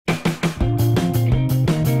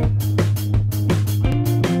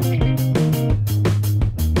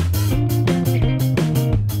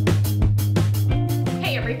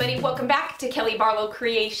Barlow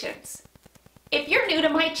Creations. If you're new to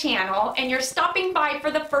my channel and you're stopping by for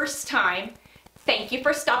the first time, thank you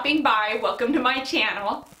for stopping by. Welcome to my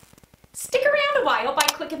channel. Stick around a while by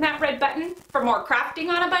clicking that red button for more crafting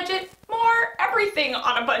on a budget, more everything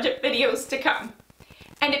on a budget videos to come.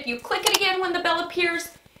 And if you click it again when the bell appears,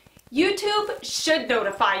 YouTube should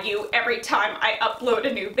notify you every time I upload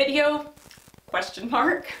a new video, question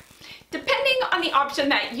mark, depending on the option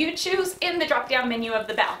that you choose in the drop-down menu of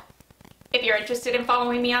the bell. If you're interested in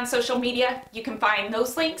following me on social media, you can find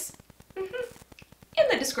those links in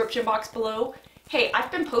the description box below. Hey, I've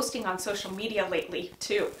been posting on social media lately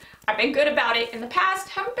too. I've been good about it in the past,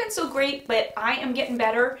 haven't been so great, but I am getting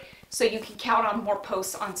better, so you can count on more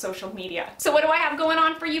posts on social media. So what do I have going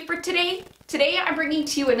on for you for today? Today I'm bringing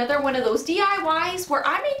to you another one of those DIYs where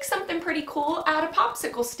I make something pretty cool out of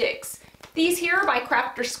popsicle sticks. These here are by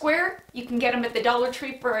Crafter Square. You can get them at the Dollar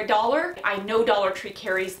Tree for $1. I know Dollar Tree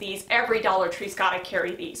carries these. Every Dollar Tree's gotta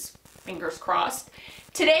carry these. Fingers crossed.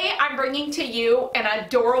 Today I'm bringing to you an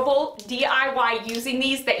adorable DIY using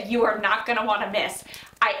these that you are not gonna wanna miss.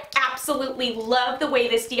 I absolutely love the way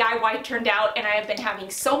this DIY turned out, and I have been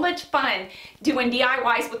having so much fun doing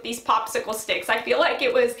DIYs with these popsicle sticks. I feel like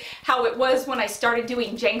it was how it was when I started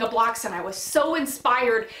doing Jenga blocks, and I was so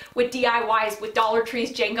inspired with DIYs with Dollar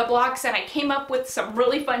Tree's Jenga blocks, and I came up with some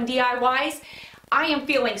really fun DIYs. I am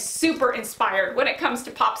feeling super inspired when it comes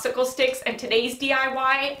to popsicle sticks, and today's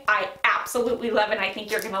DIY, I absolutely love it, and I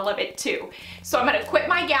think you're gonna love it too. So I'm gonna quit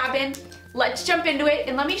my gabbing. Let's jump into it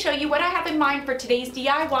and let me show you what I have in mind for today's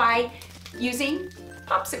DIY using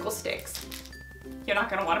popsicle sticks. You're not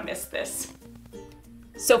gonna wanna miss this.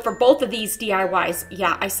 So for both of these DIYs,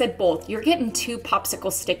 yeah, I said both, you're getting 2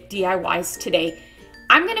 popsicle stick DIYs today.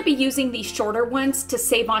 I'm gonna be using these shorter ones to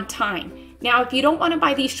save on time. Now, if you don't wanna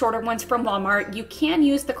buy these shorter ones from Walmart, you can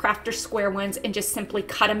use the Crafter Square ones and just simply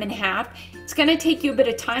cut them in half. It's gonna take you a bit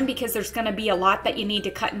of time because there's gonna be a lot that you need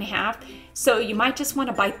to cut in half. So you might just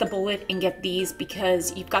wanna bite the bullet and get these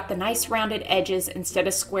because you've got the nice rounded edges instead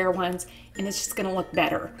of square ones, and it's just gonna look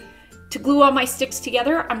better. To glue all my sticks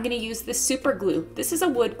together, I'm gonna use this super glue. This is a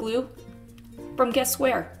wood glue from guess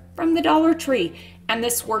where? From the Dollar Tree. And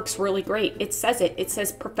this works really great. It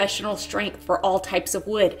says professional strength for all types of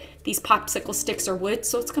wood. These popsicle sticks are wood,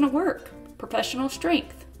 so it's gonna work. Professional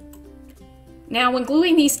strength. Now, when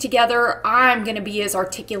gluing these together, I'm gonna be as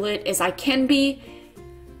articulate as I can be.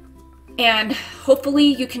 And hopefully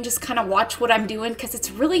you can just kind of watch what I'm doing because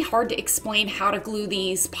it's really hard to explain how to glue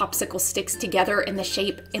these popsicle sticks together in the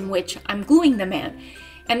shape in which I'm gluing them in.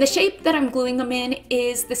 And the shape that I'm gluing them in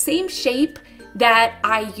is the same shape that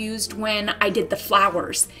I used when I did the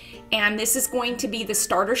flowers. And this is going to be the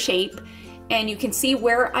starter shape. And you can see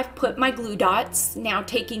where I've put my glue dots. Now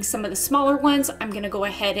taking some of the smaller ones, I'm gonna go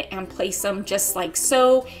ahead and place them just like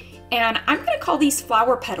so. And I'm gonna call these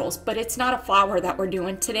flower petals, but it's not a flower that we're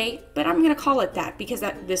doing today, but I'm gonna call it that because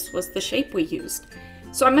this was the shape we used.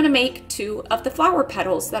 So I'm gonna make 2 of the flower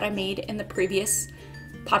petals that I made in the previous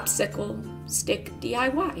popsicle stick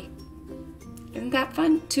DIY. Isn't that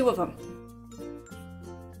fun? 2 of them.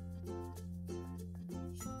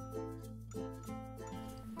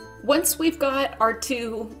 Once we've got our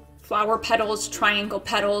 2 flower petals, triangle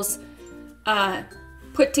petals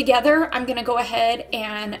put together, I'm gonna go ahead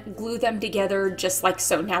and glue them together just like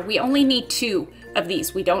so. Now we only need 2 of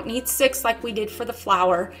these. We don't need 6 like we did for the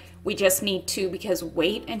flower. We just need 2 because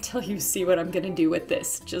wait until you see what I'm gonna do with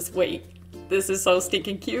this. Just wait. This is so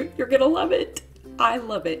stinking cute. You're gonna love it. I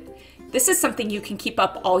love it. This is something you can keep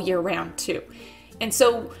up all year round too. And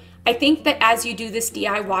so I think that as you do this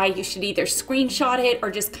DIY, you should either screenshot it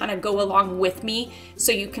or just kind of go along with me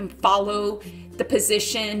so you can follow the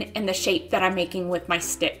position and the shape that I'm making with my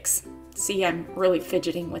sticks. See, I'm really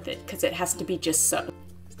fidgeting with it because it has to be just so.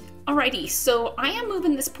 Alrighty, so I am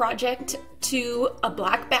moving this project to a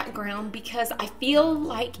black background because I feel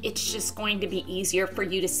like it's just going to be easier for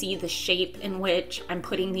you to see the shape in which I'm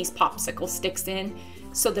putting these popsicle sticks in.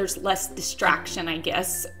 So there's less distraction, I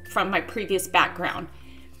guess, from my previous background.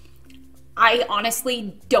 I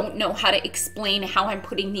honestly don't know how to explain how I'm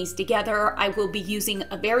putting these together. I will be using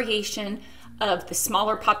a variation of the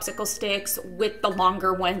smaller popsicle sticks with the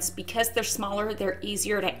longer ones. Because they're smaller, they're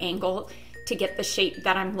easier to angle to get the shape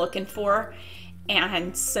that I'm looking for.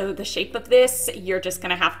 And so the shape of this, you're just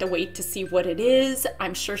gonna have to wait to see what it is.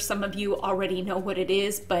 I'm sure some of you already know what it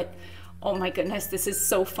is, but oh my goodness, this is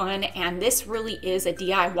so fun. And this really is a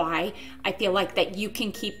DIY. I feel like that you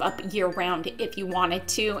can keep up year round if you wanted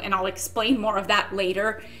to, and I'll explain more of that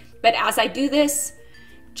later. But as I do this,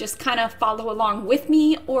 just kind of follow along with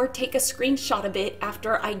me or take a screenshot of it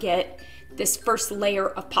after I get this first layer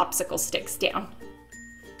of popsicle sticks down.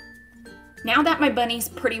 Now that my bunny's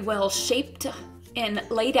pretty well shaped and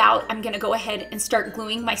laid out, I'm gonna go ahead and start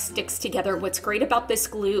gluing my sticks together. What's great about this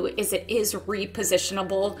glue is it is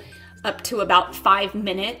repositionable up to about 5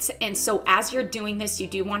 minutes. And so as you're doing this, you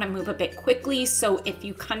do wanna move a bit quickly. So if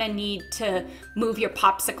you kinda need to move your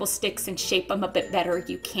popsicle sticks and shape them a bit better,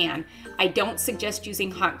 you can. I don't suggest using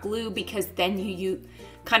hot glue because then you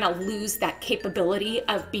kind of lose that capability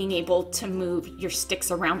of being able to move your sticks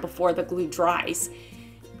around before the glue dries.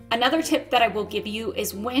 Another tip that I will give you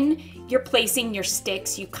is when you're placing your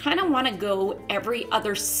sticks, you kind of want to go every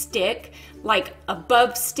other stick, like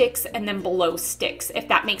above sticks and then below sticks, if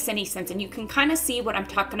that makes any sense. And you can kind of see what I'm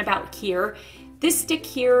talking about here. This stick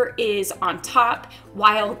here is on top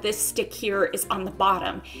while this stick here is on the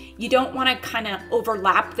bottom. You don't want to kind of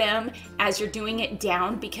overlap them as you're doing it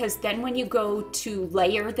down, because then when you go to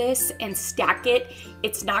layer this and stack it,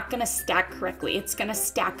 it's not going to stack correctly. It's going to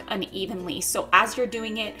stack unevenly. So as you're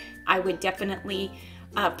doing it, I would definitely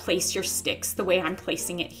place your sticks the way I'm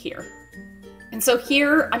placing it here. And so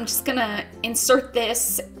here I'm just going to insert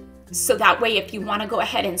this. So that way, if you want to go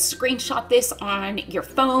ahead and screenshot this on your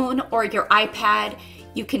phone or your iPad,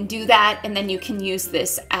 you can do that, and then you can use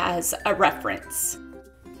this as a reference.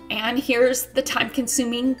 And here's the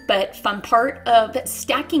time-consuming but fun part of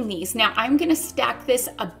stacking these. Now I'm going to stack this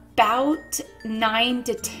about 9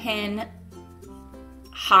 to 10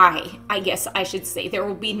 high, I guess I should say. There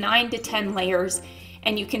will be 9 to 10 layers.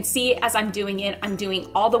 And you can see as I'm doing it, I'm doing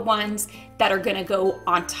all the ones that are going to go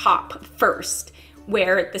on top first,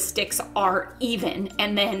 where the sticks are even,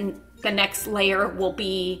 and then the next layer will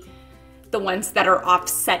be the ones that are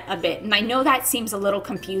offset a bit. And I know that seems a little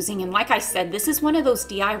confusing, and like I said, this is one of those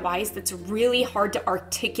DIYs that's really hard to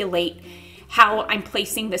articulate how I'm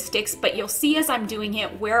placing the sticks, but you'll see as I'm doing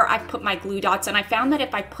it where I put my glue dots. And I found that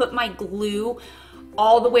if I put my glue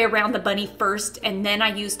all the way around the bunny first and then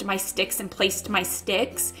I used my sticks and placed my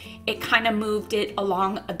sticks, it kind of moved it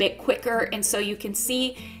along a bit quicker. And so you can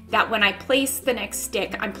see that when I place the next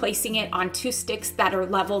stick, I'm placing it on 2 sticks that are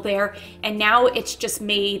level there. And now it's just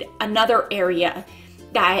made another area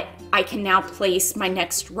that I can now place my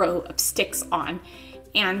next row of sticks on.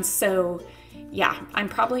 And so, yeah, I'm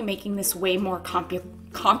probably making this way more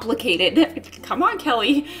complicated. Come on,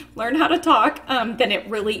 Kelly, learn how to talk, than it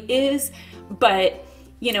really is. But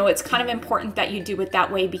you know, it's kind of important that you do it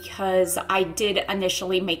that way, because I did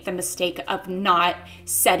initially make the mistake of not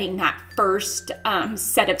setting that first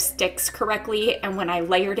set of sticks correctly. And when I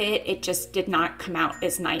layered it, it just did not come out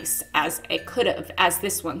as nice as it could have, as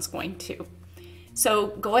this one's going to. So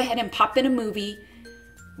go ahead and pop in a movie,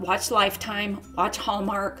 watch Lifetime, watch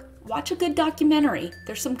Hallmark, watch a good documentary.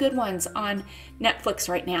 There's some good ones on Netflix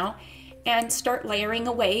right now, and start layering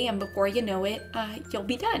away. And before you know it, you'll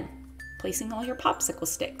be done placing all your popsicle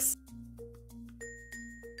sticks.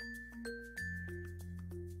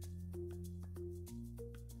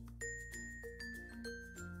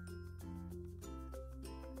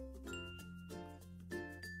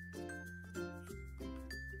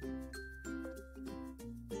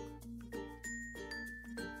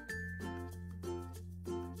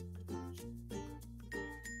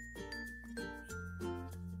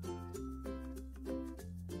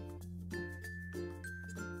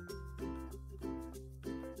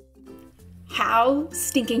 How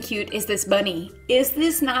stinking cute is this bunny? Is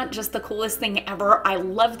this not just the coolest thing ever? I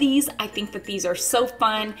love these. I think that these are so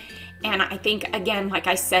fun. And I think, again, like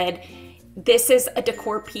I said, this is a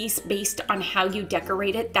decor piece based on how you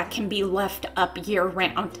decorate it that can be left up year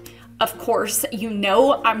round. Of course, you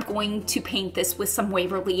know I'm going to paint this with some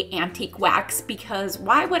Waverly Antique Wax, because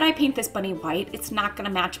why would I paint this bunny white? It's not gonna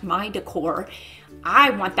match my decor. I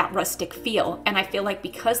want that rustic feel, and I feel like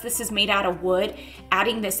because this is made out of wood,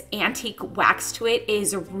 adding this antique wax to it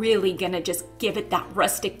is really gonna just give it that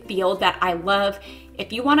rustic feel that I love.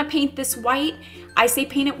 If you wanna paint this white, I say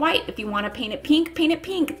paint it white. If you wanna paint it pink, paint it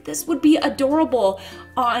pink. This would be adorable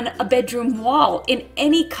on a bedroom wall in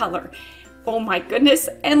any color. Oh my goodness,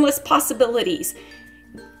 endless possibilities.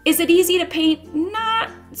 Is it easy to paint? Not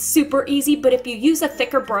super easy, but if you use a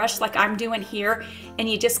thicker brush like I'm doing here and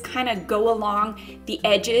you just kind of go along the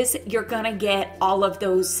edges, you're gonna get all of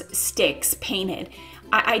those sticks painted.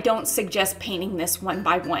 I don't suggest painting this one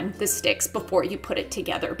by one, the sticks, before you put it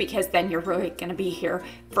together, because then you're really gonna be here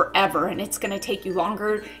forever, and it's gonna take you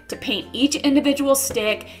longer to paint each individual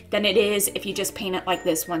stick than it is if you just paint it like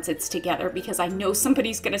this once it's together. Because I know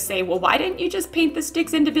somebody's gonna say, well, why didn't you just paint the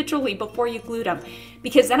sticks individually before you glued them?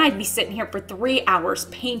 Because then I'd be sitting here for 3 hours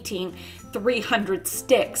painting 300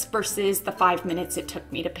 sticks versus the 5 minutes it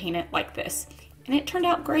took me to paint it like this. And it turned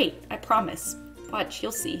out great, I promise. Watch,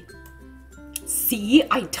 you'll see. See,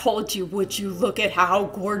 I told you, would you look at how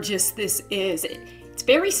gorgeous this is. It's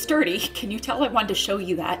very sturdy. Can you tell I wanted to show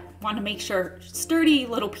you that? Want to make sure, sturdy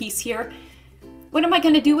little piece here. What am I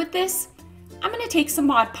going to do with this? I'm going to take some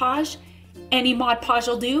Mod Podge, any Mod Podge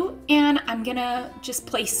will do, and I'm going to just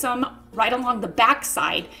place some right along the back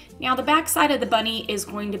side. Now the back side of the bunny is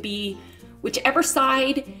going to be whichever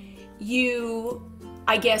side you,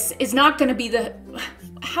 I guess, is not going to be the,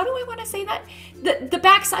 how do I want to say that? The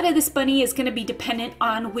back side of this bunny is going to be dependent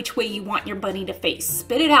on which way you want your bunny to face.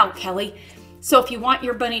 Spit it out, Kelly. So if you want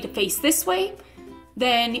your bunny to face this way,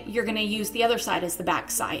 then you're going to use the other side as the back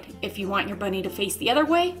side. If you want your bunny to face the other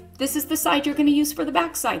way, this is the side you're going to use for the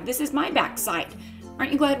back side. This is my back side.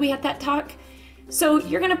 Aren't you glad we had that talk? So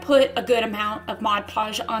you're going to put a good amount of Mod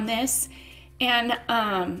Podge on this, and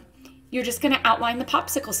you're just going to outline the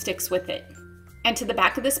popsicle sticks with it. And to the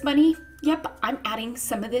back of this bunny, yep, I'm adding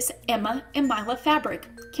some of this Emma and Mila fabric.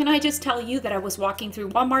 Can I just tell you that I was walking through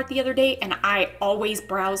Walmart the other day, and I always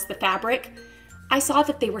browse the fabric. I saw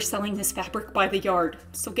that they were selling this fabric by the yard.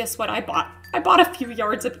 So guess what I bought? I bought a few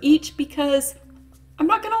yards of each because I'm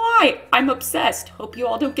not gonna lie, I'm obsessed. Hope you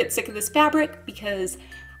all don't get sick of this fabric because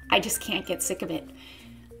I just can't get sick of it.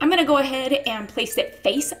 I'm gonna go ahead and place it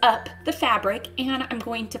face up the fabric, and I'm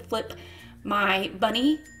going to flip my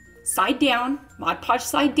bunny side down, Mod Podge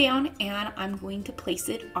side down, and I'm going to place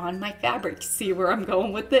it on my fabric. See where I'm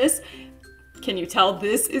going with this? Can you tell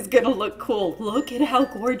this is gonna look cool? Look at how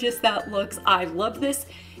gorgeous that looks. I love this.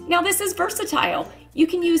 Now this is versatile. You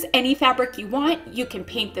can use any fabric you want. You can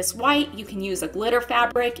paint this white. You can use a glitter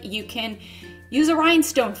fabric. You can use a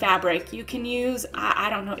rhinestone fabric. You can use,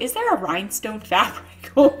 I don't know, is there a rhinestone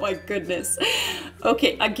fabric? Oh my goodness.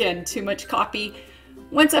 Okay, again, too much copy.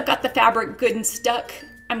 Once I've got the fabric good and stuck,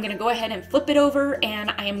 I'm gonna go ahead and flip it over,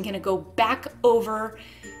 and I am gonna go back over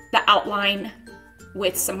the outline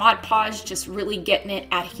with some Mod Podge, just really getting it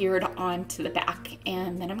adhered onto the back.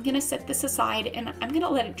 And then I'm gonna set this aside and I'm gonna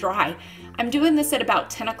let it dry. I'm doing this at about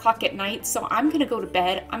 10 o'clock at night, so I'm gonna go to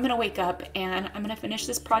bed, I'm gonna wake up, and I'm gonna finish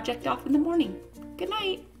this project off in the morning. Good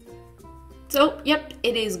night. So, yep,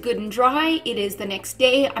 it is good and dry. It is the next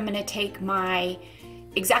day. I'm gonna take my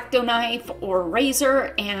X-Acto knife or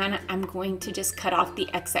razor, and I'm going to just cut off the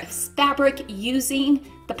excess fabric using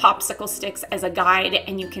the popsicle sticks as a guide.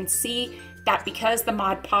 And you can see that because the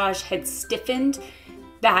Mod Podge had stiffened,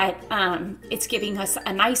 that it's giving us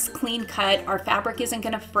a nice clean cut. Our fabric isn't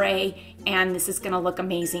gonna fray, and this is gonna look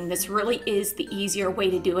amazing. This really is the easier way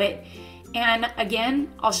to do it. And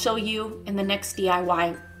again, I'll show you in the next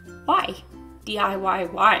DIY. Why?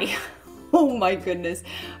 DIY, why? Oh my goodness.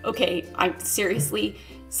 Okay, seriously,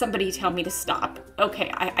 somebody tell me to stop. Okay,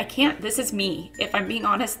 I can't, this is me. If I'm being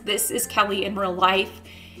honest, this is Kelly in real life.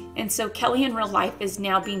 And so Kelly in real life is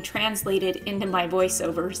now being translated into my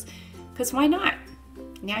voiceovers, because why not?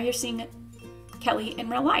 Now you're seeing Kelly in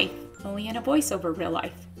real life, only in a voiceover real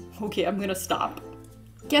life. Okay, I'm gonna stop.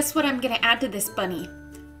 Guess what I'm gonna add to this bunny?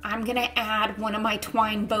 I'm gonna add one of my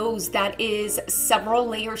twine bows that is several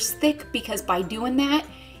layers thick, because by doing that,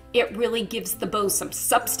 it really gives the bow some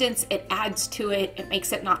substance. It adds to it. It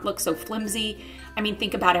makes it not look so flimsy. I mean,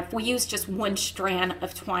 think about it. If we use just one strand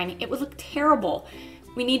of twine, it would look terrible.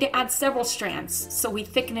 We need to add several strands, so we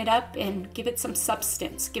thicken it up and give it some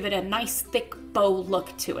substance. Give it a nice thick bow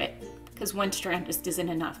look to it, because one strand just isn't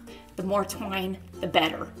enough. The more twine, the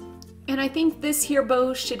better. And I think this here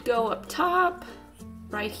bow should go up top,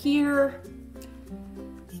 right here.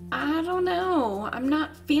 I don't know, I'm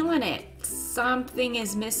not feeling it. Something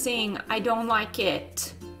is missing, I don't like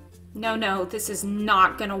it. No, this is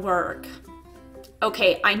not gonna work.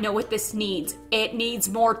 Okay, I know what this needs. It needs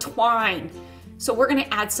more twine. So we're gonna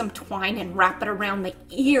add some twine and wrap it around the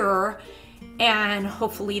ear, and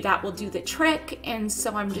hopefully that will do the trick. And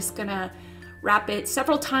so I'm just gonna wrap it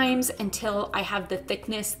several times until I have the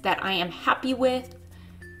thickness that I am happy with.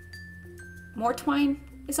 More twine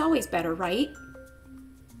is always better, right?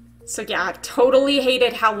 So yeah, I totally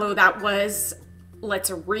hated how low that was. Let's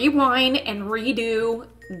rewind and redo.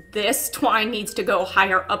 This twine needs to go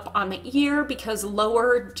higher up on the ear, because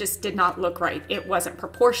lower just did not look right. It wasn't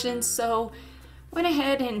proportioned, so went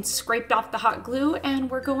ahead and scraped off the hot glue, and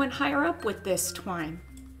we're going higher up with this twine.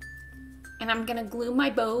 And I'm gonna glue my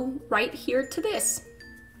bow right here to this.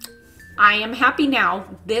 I am happy now.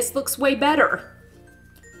 This looks way better.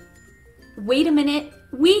 Wait a minute,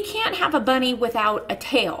 we can't have a bunny without a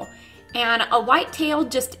tail. And a white tail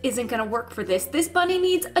just isn't gonna work for this. This bunny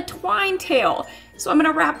needs a twine tail. So I'm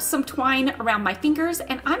gonna wrap some twine around my fingers,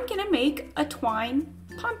 and I'm gonna make a twine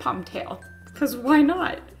pom-pom tail, because why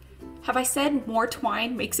not? Have I said more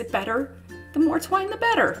twine makes it better? the more twine the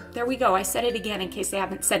better. There we go. I said it again in case I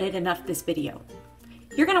haven't said it enough this video.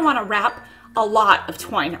 You're gonna wanna wrap a lot of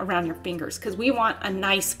twine around your fingers because we want a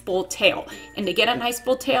nice full tail. And to get a nice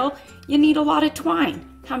full tail, you need a lot of twine.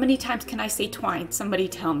 How many times can I say twine? Somebody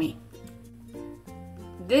tell me.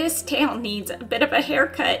 This tail needs a bit of a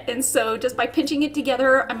haircut, and so just by pinching it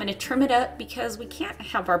together, I'm gonna trim it up because we can't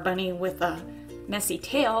have our bunny with a messy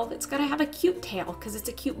tail. It's gotta have a cute tail because it's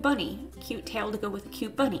a cute bunny. Cute tail to go with a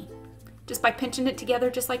cute bunny. Just by pinching it together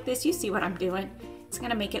just like this, you see what I'm doing. It's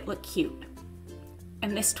gonna make it look cute.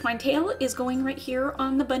 And this twine tail is going right here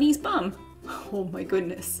on the bunny's bum. Oh my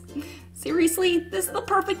goodness. Seriously, this is the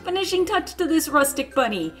perfect finishing touch to this rustic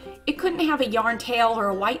bunny. It couldn't have a yarn tail or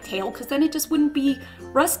a white tail because then it just wouldn't be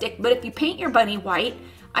rustic. But if you paint your bunny white,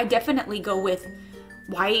 I definitely go with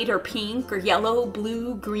white or pink or yellow,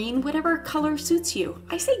 blue, green, whatever color suits you.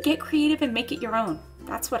 I say get creative and make it your own.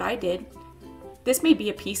 That's what I did. This may be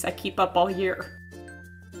a piece I keep up all year.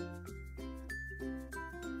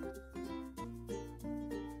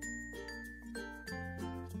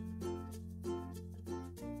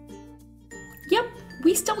 Yep,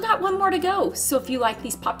 we still got one more to go. So if you like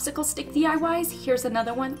these popsicle stick DIYs, here's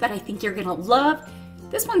another one that I think you're gonna love.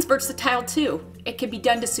 This one's versatile too. It can be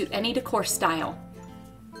done to suit any decor style.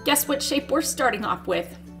 Guess what shape we're starting off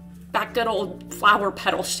with? That good old flower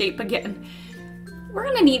petal shape again. We're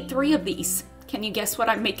gonna need 3 of these. Can you guess what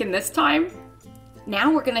I'm making this time?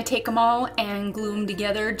 Now we're gonna take them all and glue them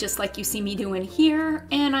together just like you see me doing here.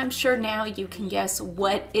 And I'm sure now you can guess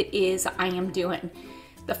what it is I am doing.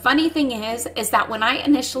 The funny thing is that when I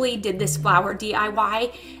initially did this flower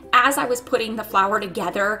DIY, as I was putting the flower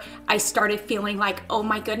together, I started feeling like, oh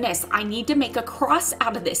my goodness, I need to make a cross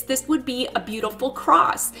out of this. This would be a beautiful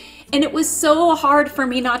cross. And it was so hard for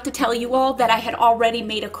me not to tell you all that I had already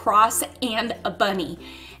made a cross and a bunny.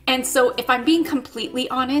 And so if I'm being completely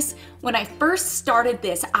honest, when I first started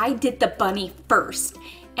this, I did the bunny first.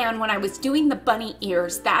 And when I was doing the bunny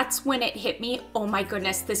ears, that's when it hit me, oh my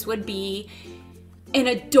goodness, this would be an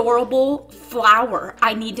adorable flower.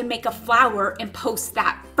 I need to make a flower and post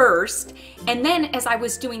that first. And then as I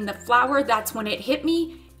was doing the flower, that's when it hit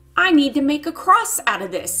me, I need to make a cross out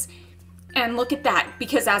of this. And look at that,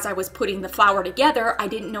 because as I was putting the flower together, I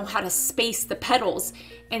didn't know how to space the petals.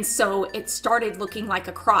 And so it started looking like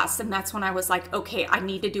a cross. And that's when I was like, okay, I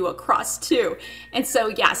need to do a cross too. And so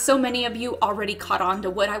yeah, so many of you already caught on to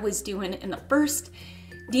what I was doing in the first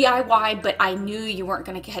DIY, but I knew you weren't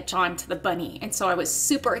going to catch on to the bunny. And so I was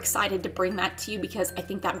super excited to bring that to you because I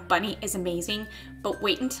think that bunny is amazing. But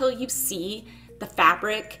wait until you see the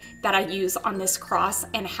fabric that I use on this cross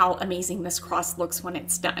and how amazing this cross looks when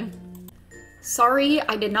it's done. Sorry,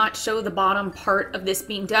 I did not show the bottom part of this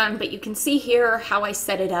being done, but you can see here how I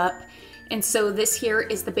set it up. And so this here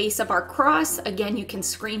is the base of our cross. Again, you can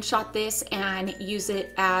screenshot this and use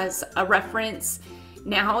it as a reference.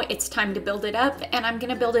 Now it's time to build it up, and I'm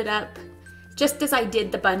gonna build it up just as I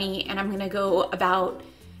did the bunny, and I'm gonna go about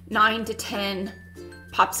 9 to 10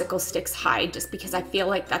 popsicle sticks high, just because I feel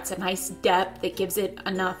like that's a nice depth. It gives it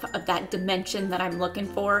enough of that dimension that I'm looking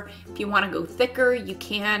for. If you wanna go thicker, you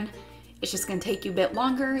can. It's just gonna take you a bit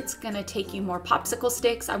longer. It's gonna take you more popsicle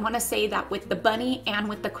sticks. I wanna say that with the bunny and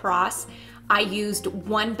with the cross, I used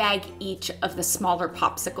 1 bag each of the smaller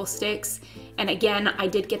popsicle sticks. And again, I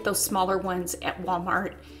did get those smaller ones at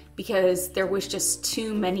Walmart because there was just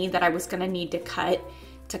too many that I was gonna need to cut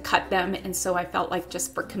them. And so I felt like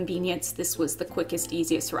just for convenience, this was the quickest,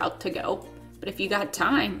 easiest route to go. But if you got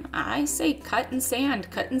time, I say cut and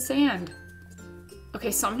sand, cut and sand.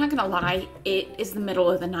 Okay, so I'm not gonna lie, it is the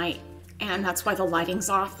middle of the night. And that's why the lighting's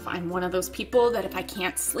off. I'm one of those people that if I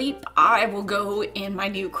can't sleep, I will go in my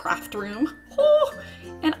new craft room.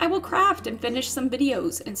 And I will craft and finish some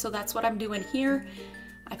videos. And so that's what I'm doing here.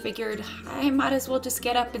 I figured I might as well just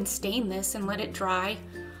get up and stain this and let it dry.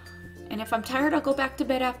 And if I'm tired, I'll go back to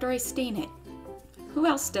bed after I stain it. Who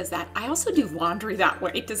else does that? I also do laundry that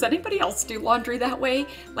way. Does anybody else do laundry that way?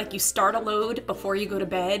 Like you start a load before you go to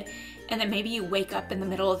bed, and then maybe you wake up in the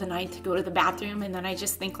middle of the night to go to the bathroom, and then I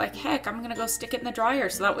just think like, heck, I'm gonna go stick it in the dryer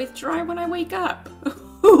so that way it's dry when I wake up.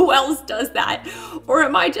 Who else does that? Or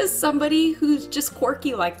am I just somebody who's just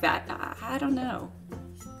quirky like that? I don't know.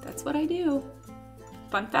 That's what I do.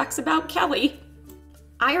 Fun facts about Kelly.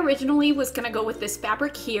 I originally was gonna go with this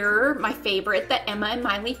fabric here, my favorite, the Emma and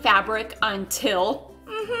Miley fabric, until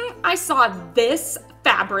I saw this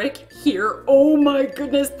fabric here. Oh my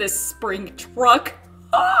goodness, this spring truck.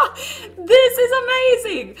 Ah, this is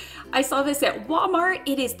amazing. I saw this at Walmart.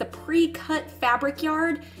 It is the pre-cut fabric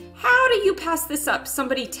yard. How do you pass this up?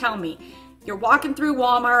 Somebody tell me. You're walking through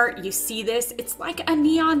Walmart, you see this, it's like a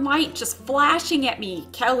neon light just flashing at me.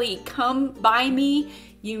 Kelly, come buy me,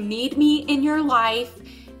 you need me in your life.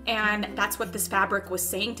 And that's what this fabric was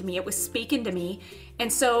saying to me. It was speaking to me.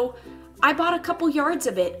 And so I bought a couple yards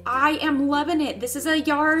of it. I am loving it. This is a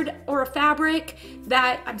yard or a fabric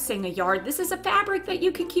that, I'm saying a yard, this is a fabric that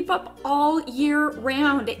you can keep up all year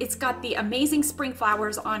round. It's got the amazing spring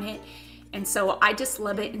flowers on it. And so I just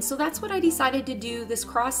love it. And so that's what I decided to do this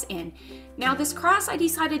cross in. Now this cross, I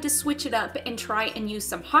decided to switch it up and try and use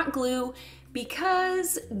some hot glue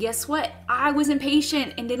because guess what? I was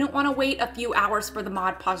impatient and didn't want to wait a few hours for the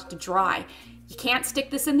Mod Podge to dry. You can't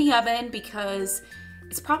stick this in the oven because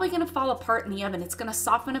it's probably gonna fall apart in the oven. It's gonna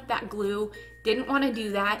soften up that glue. Didn't wanna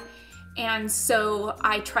do that. And so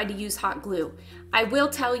I tried to use hot glue. I will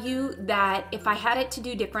tell you that if I had it to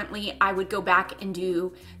do differently, I would go back and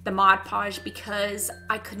do the Mod Podge because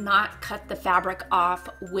I could not cut the fabric off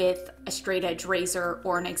with a straight edge razor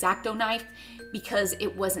or an X-Acto knife because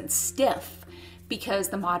it wasn't stiff, because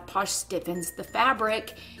the Mod Podge stiffens the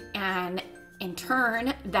fabric and in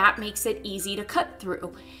turn, that makes it easy to cut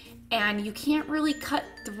through. And you can't really cut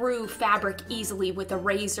through fabric easily with a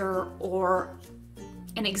razor or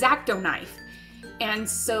an X-Acto knife. And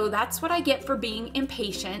so that's what I get for being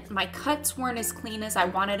impatient. My cuts weren't as clean as I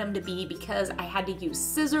wanted them to be because I had to use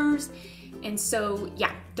scissors. And so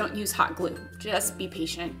yeah, don't use hot glue. Just be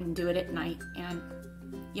patient and do it at night and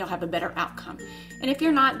you'll have a better outcome. And if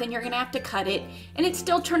you're not, then you're gonna have to cut it. And it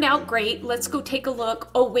still turned out great. Let's go take a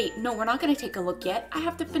look. Oh wait, no, we're not gonna take a look yet. I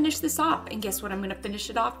have to finish this off. And guess what I'm gonna finish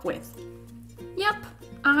it off with? Yep,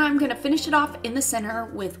 I'm gonna finish it off in the center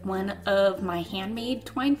with one of my handmade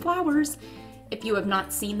twine flowers. If you have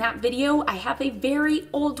not seen that video, I have a very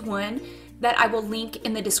old one that I will link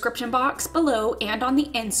in the description box below and on the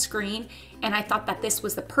end screen. And I thought that this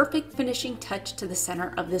was the perfect finishing touch to the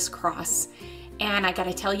center of this cross. And I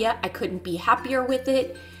gotta tell you, I couldn't be happier with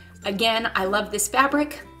it. Again, I love this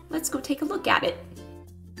fabric. Let's go take a look at it.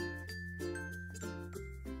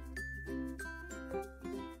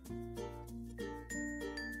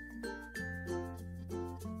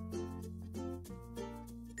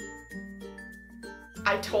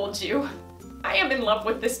 I told you, I am in love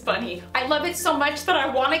with this bunny. I love it so much that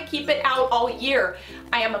I want to keep it out all year.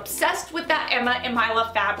 I am obsessed with that Emma and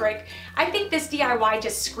Mila fabric. I think this DIY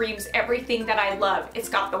just screams everything that I love. It's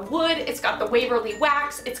got the wood, it's got the Waverly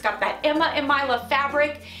wax, it's got that Emma and Mila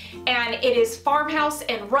fabric, and it is farmhouse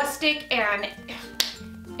and rustic, and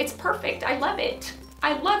it's perfect. I love it.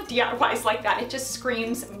 I love DIYs like that. It just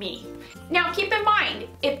screams me. Now keep in mind,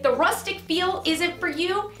 if the rustic feel isn't for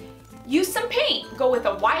you, use some paint. Go with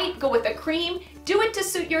a white, go with a cream, do it to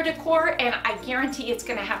suit your decor, and I guarantee it's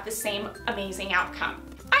gonna have the same amazing outcome.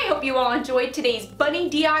 I hope you all enjoyed today's bunny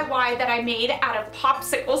DIY that I made out of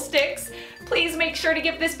popsicle sticks. Please make sure to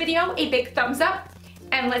give this video a big thumbs up,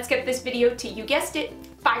 and let's get this video to, you guessed it,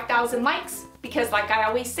 5,000 likes, because like I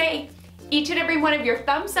always say, each and every one of your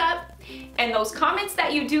thumbs up and those comments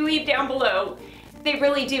that you do leave down below, they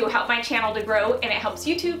really do help my channel to grow, and it helps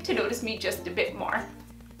YouTube to notice me just a bit more.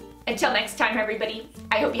 Until next time, everybody,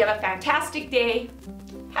 I hope you have a fantastic day.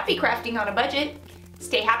 Happy crafting on a budget.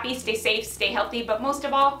 Stay happy, stay safe, stay healthy, but most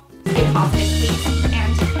of all, stay positive, please,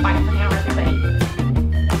 and bye for now.